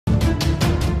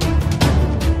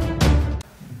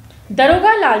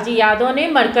दरोगा लालजी यादव ने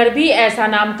मरकर भी ऐसा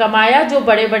नाम कमाया जो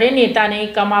बड़े बड़े नेता नहीं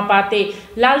कमा पाते।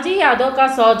 लालजी यादव का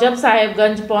शव जब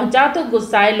साहेबगंज पहुंचा तो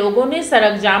गुस्साए लोगों ने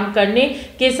सड़क जाम करने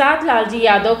के साथ लालजी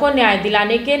यादव को न्याय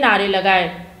दिलाने के नारे लगाए।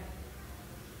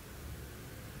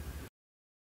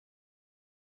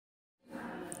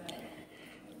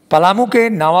 पलामू के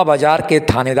नावा बाजार के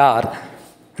थानेदार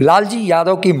लालजी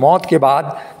यादव की मौत के बाद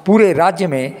पूरे राज्य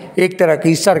में एक तरह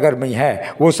की सरगर्मी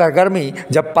है। वो सरगर्मी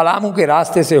जब पलामू के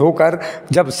रास्ते से होकर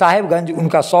जब साहेबगंज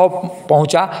उनका शव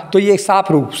पहुंचा तो ये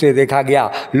साफ रूप से देखा गया।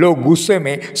 लोग गुस्से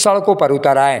में सड़कों पर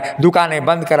उतर आए, दुकानें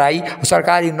बंद कराई,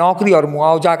 सरकारी नौकरी और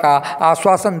मुआवजा का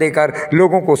आश्वासन देकर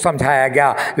लोगों को समझाया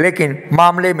गया, लेकिन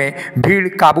मामले में भीड़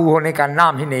काबू होने का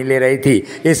नाम ही नहीं ले रही थी।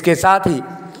 इसके साथ ही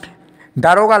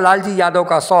दरोगा लालजी यादव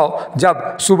का शव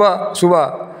जब सुबह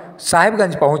सुबह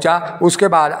साहेबगंज पहुंचा, उसके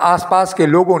बाद आसपास के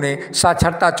लोगों ने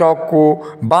साक्षरता चौक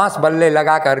को बांस बल्ले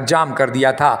लगाकर जाम कर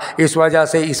दिया था। इस वजह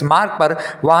से इस मार्ग पर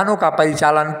वाहनों का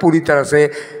परिचालन पूरी तरह से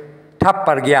ठप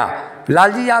पड़ गया।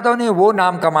 लालजी यादव ने वो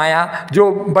नाम कमाया जो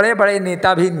बड़े बड़े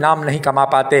नेता भी नाम नहीं कमा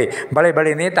पाते। बड़े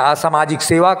बड़े नेता सामाजिक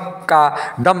सेवा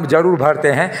का दम जरूर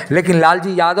भरते हैं, लेकिन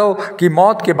लालजी यादव की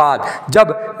मौत के बाद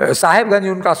जब साहेबगंज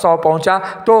उनका शव पहुंचा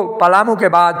तो पलामू के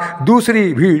बाद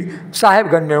दूसरी भीड़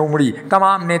साहेबगंज में उमड़ी।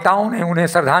 तमाम नेताओं ने उन्हें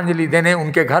श्रद्धांजलि देने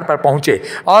उनके घर पर पहुंचे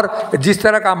और जिस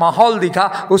तरह का माहौल दिखा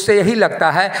उससे यही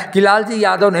लगता है कि लालजी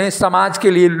यादव ने समाज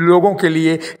के लिए, लोगों के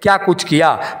लिए क्या कुछ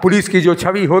किया। पुलिस की जो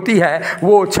छवि होती है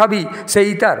वो छवि से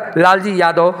इतर लालजी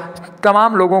यादव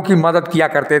तमाम लोगों की मदद किया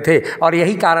करते थे और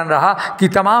यही कारण रहा कि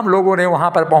तमाम लोगों ने वहां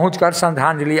पर पहुंचकर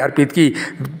श्रद्धांजलि अर्पित की।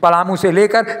 पलामू से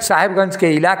लेकर साहेबगंज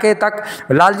के इलाके तक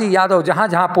लालजी यादव जहां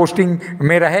जहां पोस्टिंग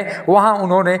में रहे वहां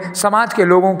उन्होंने समाज के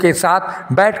लोगों के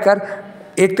साथ बैठकर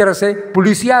एक तरह से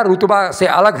पुलिसिया रुतबा से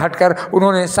अलग हटकर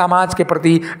उन्होंने समाज के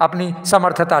प्रति अपनी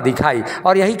समर्थता दिखाई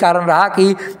और यही कारण रहा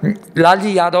कि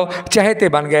लालजी यादव चहेते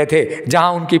बन गए थे।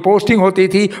 जहां उनकी पोस्टिंग होती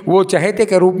थी वो चहेते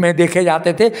के रूप में देखे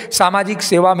जाते थे, सामाजिक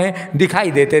सेवा में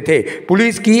दिखाई देते थे।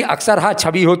 पुलिस की अक्सर हाँ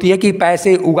छवि होती है कि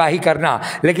पैसे उगाही करना,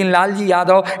 लेकिन लालजी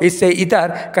यादव इससे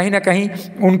इतर कहीं ना कहीं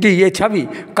उनकी ये छवि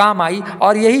काम आई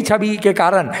और यही छवि के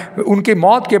कारण उनकी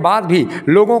मौत के बाद भी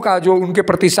लोगों का जो उनके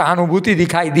प्रति सहानुभूति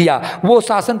दिखाई दिया वो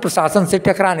शासन प्रशासन से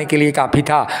टकराने के लिए काफ़ी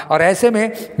था। और ऐसे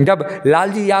में जब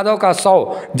लालजी यादव का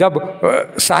शव जब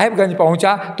साहेबगंज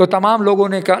पहुंचा तो तमाम लोगों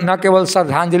ने न केवल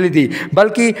श्रद्धांजलि दी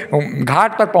बल्कि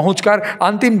घाट पर पहुंचकर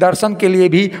अंतिम दर्शन के लिए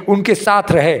भी उनके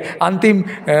साथ रहे। अंतिम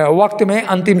वक्त में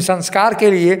अंतिम संस्कार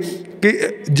के लिए कि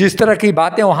जिस तरह की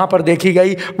बातें वहाँ पर देखी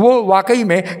गई वो वाकई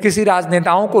में किसी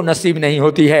राजनेताओं को नसीब नहीं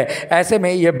होती है। ऐसे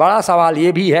में ये बड़ा सवाल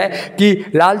ये भी है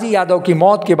कि लालजी यादव की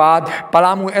मौत के बाद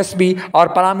पलामू एसपी और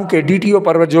पलामू के डीटीओ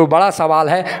पर जो बड़ा सवाल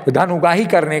है धन उगाही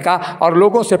करने का और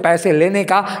लोगों से पैसे लेने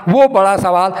का, वो बड़ा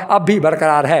सवाल अब भी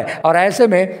बरकरार है। और ऐसे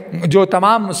में जो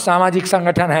तमाम सामाजिक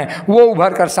संगठन हैं वो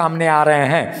उभर कर सामने आ रहे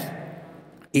हैं।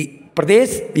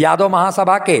 प्रदेश यादव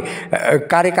महासभा के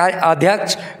कार्यकारी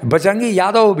अध्यक्ष बजरंगी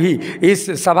यादव भी इस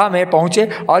सभा में पहुंचे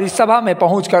और इस सभा में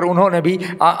पहुंचकर उन्होंने भी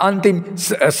अंतिम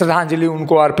श्रद्धांजलि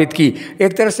उनको अर्पित की।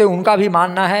 एक तरह से उनका भी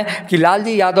मानना है कि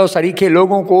लालजी यादव सरीखे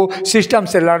लोगों को सिस्टम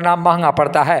से लड़ना महंगा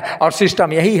पड़ता है और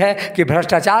सिस्टम यही है कि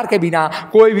भ्रष्टाचार के बिना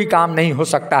कोई भी काम नहीं हो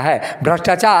सकता है।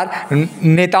 भ्रष्टाचार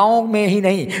नेताओं में ही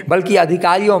नहीं बल्कि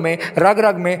अधिकारियों में रग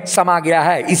रग में समा गया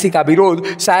है। इसी का विरोध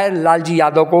शायद लालजी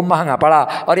यादव को महंगा पड़ा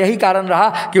और यही कारण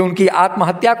रहा कि उनकी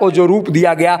आत्महत्या को जो रूप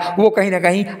दिया गया वो कहीं ना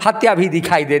कहीं हत्या भी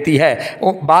दिखाई देती है।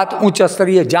 बात उच्च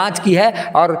स्तरीय जांच की है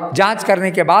और जांच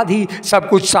करने के बाद ही सब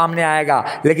कुछ सामने आएगा,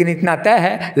 लेकिन इतना तय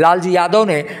है लालजी यादव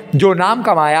ने जो नाम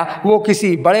कमाया वो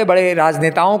किसी बड़े बड़े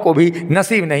राजनेताओं को भी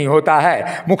नसीब नहीं होता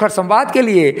है। मुखर संवाद के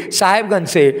लिए साहेबगंज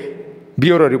से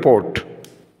ब्यूरो रिपोर्ट।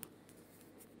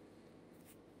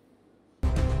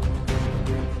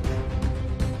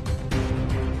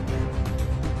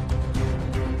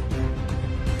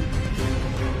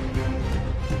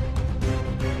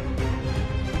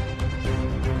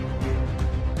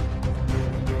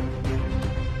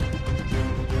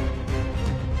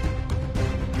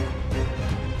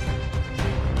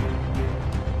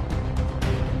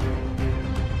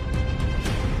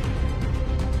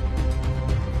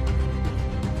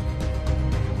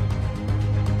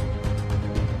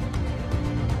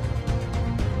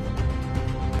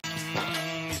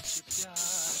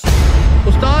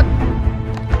 उस्ताद,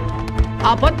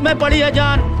 आफत में पड़ी है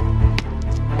जान।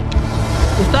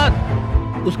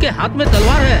 उस्ताद, उसके हाथ में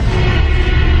तलवार है।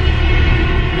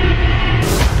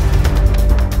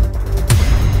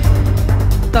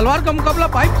 तलवार का मुकाबला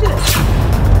पाइप से।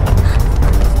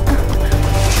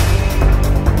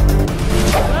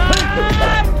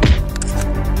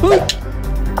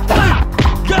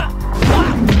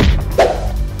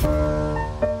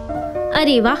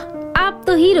 अरे वाह, आप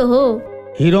तो हीरो हो।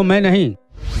 हीरो मैं नहीं,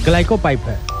 ग्लाइको पाइप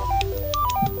है।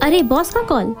 अरे बॉस का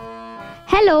कॉल।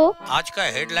 हेलो, आज का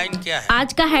हेडलाइन क्या है?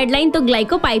 आज का हेडलाइन तो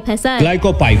ग्लाइको पाइप है सर।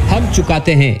 ग्लाइको पाइप, हम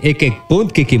चुकाते हैं एक एक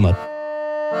बूंद की कीमत।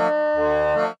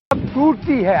 जब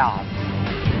टूटती है आस,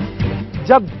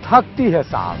 जब थकती है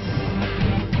सांस,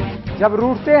 जब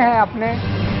रूठते हैं अपने,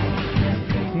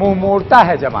 मुंह मोड़ता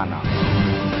है जमाना,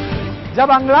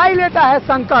 जब अंगड़ाई लेता है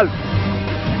संकल्प,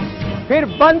 फिर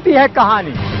बनती है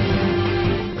कहानी,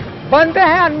 बनते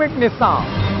हैं अनमिट निशान।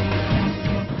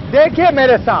 देखिए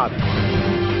मेरे साथ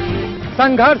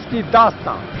संघर्ष की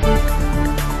दास्तां।